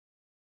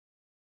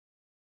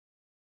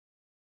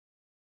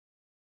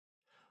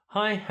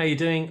Hi, how you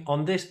doing?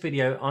 On this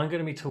video, I'm going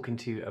to be talking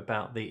to you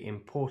about the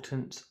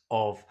importance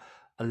of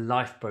a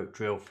lifeboat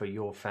drill for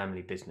your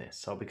family business.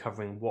 So I'll be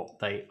covering what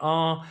they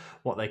are,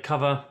 what they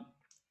cover,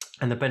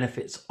 and the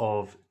benefits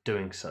of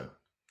doing so.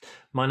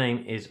 My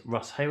name is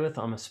Russ Hayworth.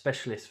 I'm a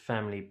specialist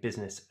family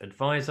business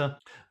advisor,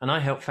 and I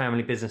help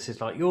family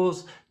businesses like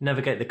yours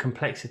navigate the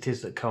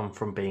complexities that come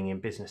from being in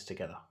business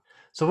together.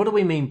 So what do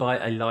we mean by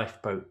a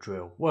lifeboat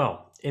drill?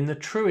 Well, in the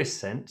truest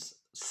sense,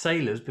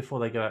 sailors, before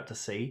they go out to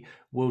sea,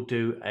 will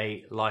do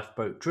a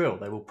lifeboat drill.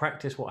 They will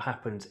practice what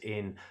happens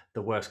in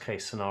the worst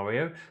case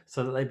scenario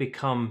so that they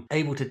become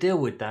able to deal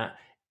with that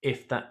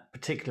if that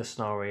particular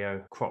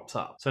scenario crops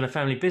up. So in a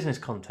family business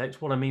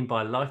context, what I mean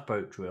by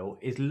lifeboat drill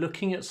is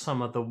looking at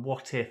some of the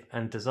what if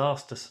and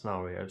disaster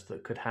scenarios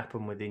that could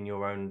happen within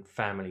your own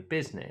family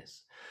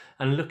business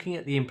and looking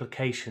at the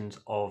implications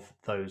of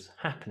those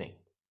happening.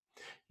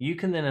 You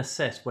can then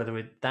assess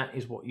whether that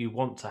is what you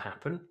want to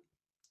happen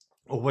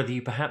or whether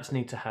you perhaps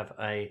need to have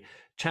a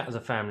chat as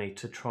a family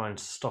to try and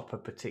stop a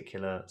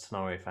particular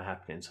scenario from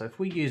happening. So if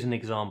we use an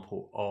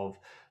example of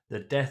the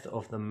death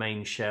of the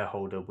main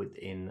shareholder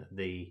within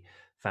the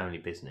family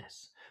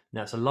business.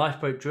 Now it's a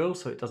lifeboat drill,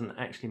 so it doesn't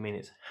actually mean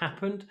it's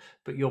happened,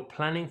 but you're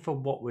planning for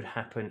what would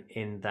happen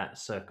in that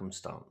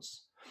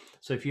circumstance.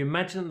 So if you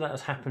imagine that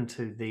has happened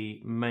to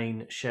the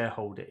main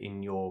shareholder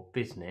in your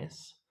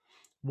business,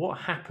 what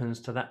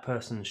happens to that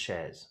person's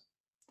shares?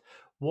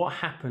 What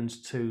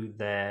happens to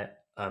their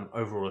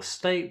overall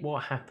estate?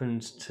 What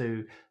happens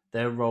to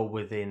their role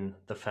within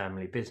the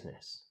family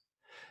business?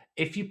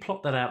 If you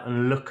plot that out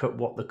and look at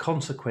what the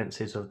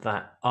consequences of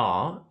that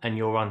are, and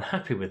you're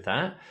unhappy with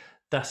that,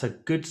 that's a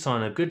good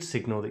sign, a good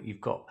signal that you've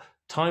got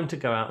time to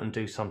go out and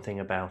do something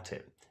about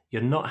it.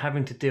 You're not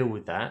having to deal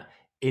with that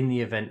in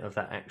the event of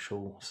that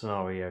actual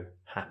scenario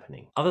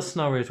happening. Other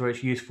scenarios where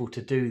it's useful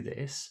to do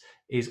this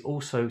is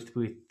also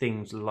with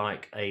things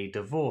like a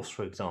divorce,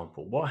 for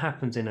example. What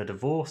happens in a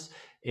divorce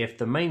if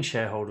the main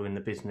shareholder in the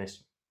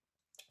business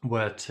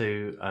were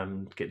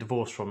to get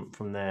divorced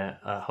from their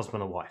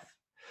husband or wife?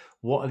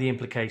 What are the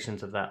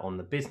implications of that on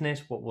the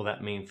business? What will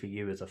that mean for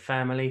you as a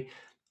family?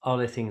 Are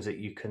there things that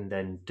you can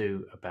then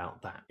do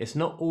about that? It's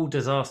not all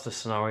disaster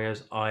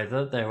scenarios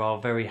either. There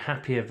are very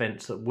happy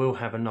events that will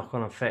have a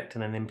knock-on effect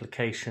and an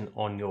implication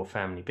on your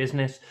family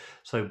business.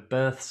 So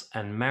births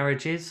and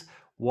marriages,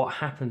 what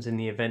happens in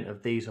the event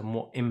of these and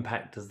what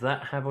impact does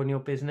that have on your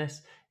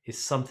business is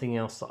something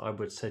else that I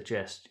would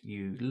suggest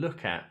you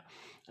look at.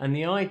 And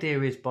the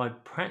idea is by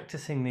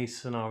practicing these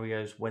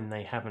scenarios when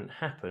they haven't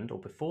happened or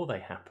before they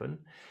happen,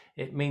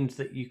 it means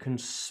that you can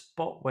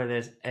spot where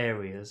there's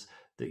areas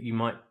that you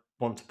might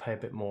want to pay a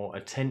bit more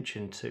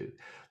attention to.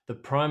 The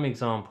prime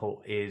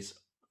example is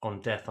on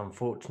death,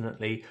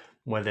 unfortunately,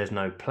 where there's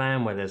no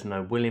plan, where there's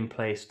no will in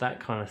place, that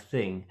kind of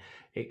thing.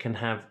 It can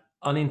have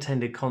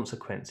unintended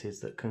consequences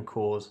that can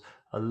cause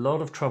a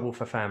lot of trouble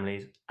for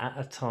families at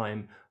a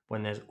time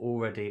when there's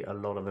already a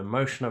lot of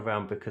emotion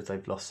around because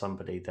they've lost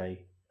somebody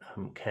they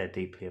care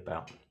deeply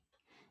about.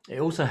 It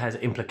also has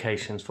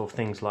implications for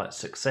things like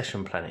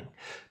succession planning,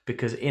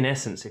 because in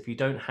essence, if you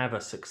don't have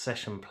a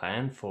succession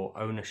plan for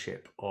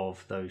ownership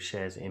of those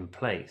shares in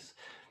place,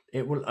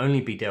 it will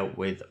only be dealt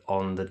with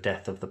on the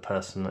death of the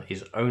person that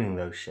is owning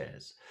those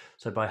shares.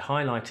 So by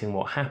highlighting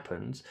what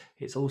happens,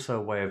 it's also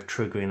a way of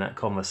triggering that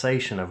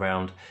conversation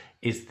around,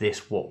 is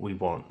this what we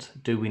want?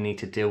 Do we need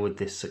to deal with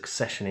this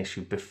succession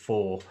issue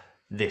before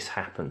this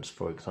happens,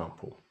 for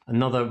example?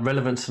 Another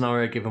relevant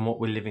scenario, given what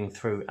we're living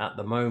through at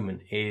the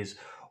moment, is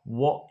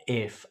what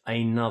if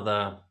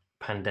another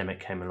pandemic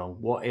came along?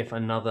 What if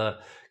another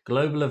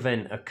global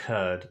event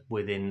occurred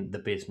within the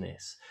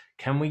business?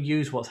 Can we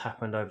use what's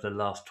happened over the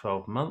last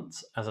 12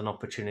 months as an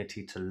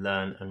opportunity to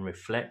learn and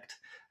reflect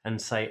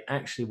and say,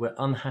 actually, we're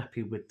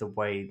unhappy with the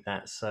way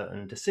that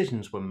certain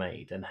decisions were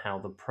made and how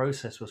the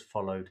process was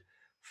followed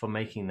for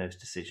making those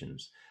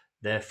decisions.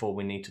 Therefore,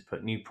 we need to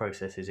put new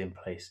processes in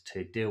place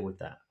to deal with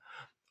that.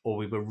 Or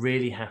we were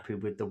really happy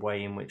with the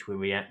way in which we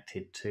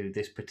reacted to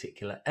this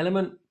particular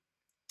element,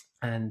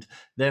 and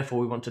therefore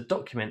we want to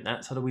document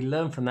that so that we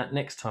learn from that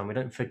next time. We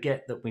don't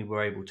forget that we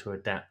were able to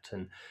adapt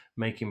and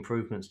make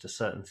improvements to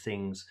certain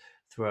things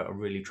throughout a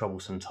really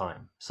troublesome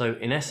time. So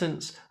in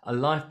essence, a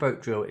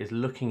lifeboat drill is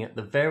looking at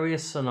the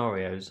various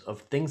scenarios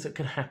of things that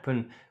could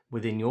happen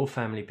within your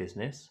family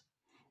business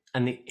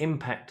and the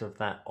impact of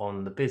that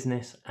on the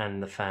business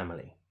and the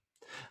family.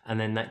 And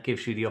then that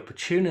gives you the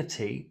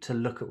opportunity to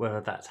look at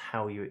whether that's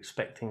how you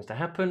expect things to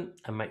happen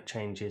and make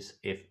changes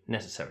if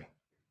necessary.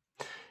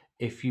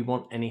 If you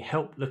want any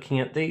help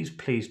looking at these,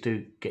 please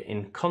do get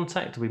in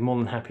contact. I'll be more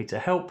than happy to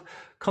help.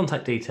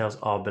 Contact details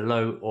are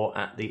below or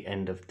at the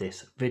end of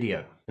this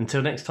video.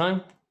 Until next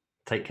time,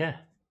 take care.